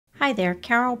Hi there,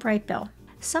 Carol Brightbill.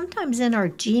 Sometimes in our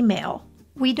Gmail,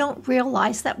 we don't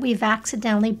realize that we've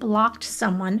accidentally blocked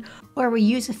someone, or we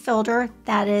use a filter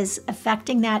that is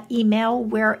affecting that email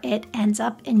where it ends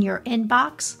up in your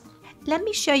inbox. Let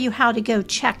me show you how to go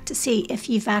check to see if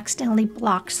you've accidentally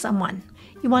blocked someone.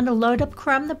 You want to load up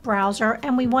Chrome, the browser,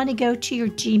 and we want to go to your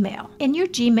Gmail. In your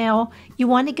Gmail, you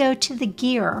want to go to the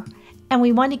gear, and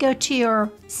we want to go to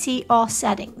your See All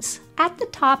settings. At the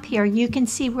top here, you can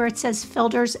see where it says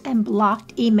Filters and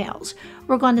Blocked Emails.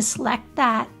 We're going to select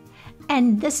that,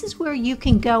 and this is where you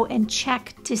can go and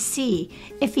check to see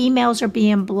if emails are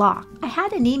being blocked. I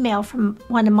had an email from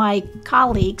one of my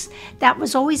colleagues that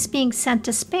was always being sent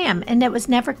to spam, and it was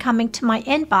never coming to my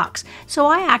inbox. So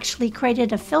I actually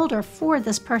created a filter for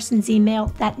this person's email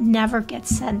that never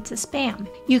gets sent to spam.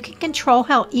 You can control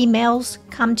how emails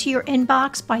come to your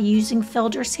inbox by using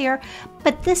filters here,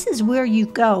 but this is where you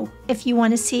go if you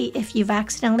want to see if you've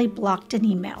accidentally blocked an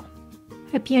email.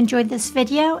 Hope you enjoyed this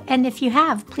video, and if you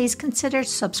have, please consider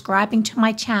subscribing to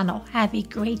my channel. Have a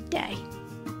great day.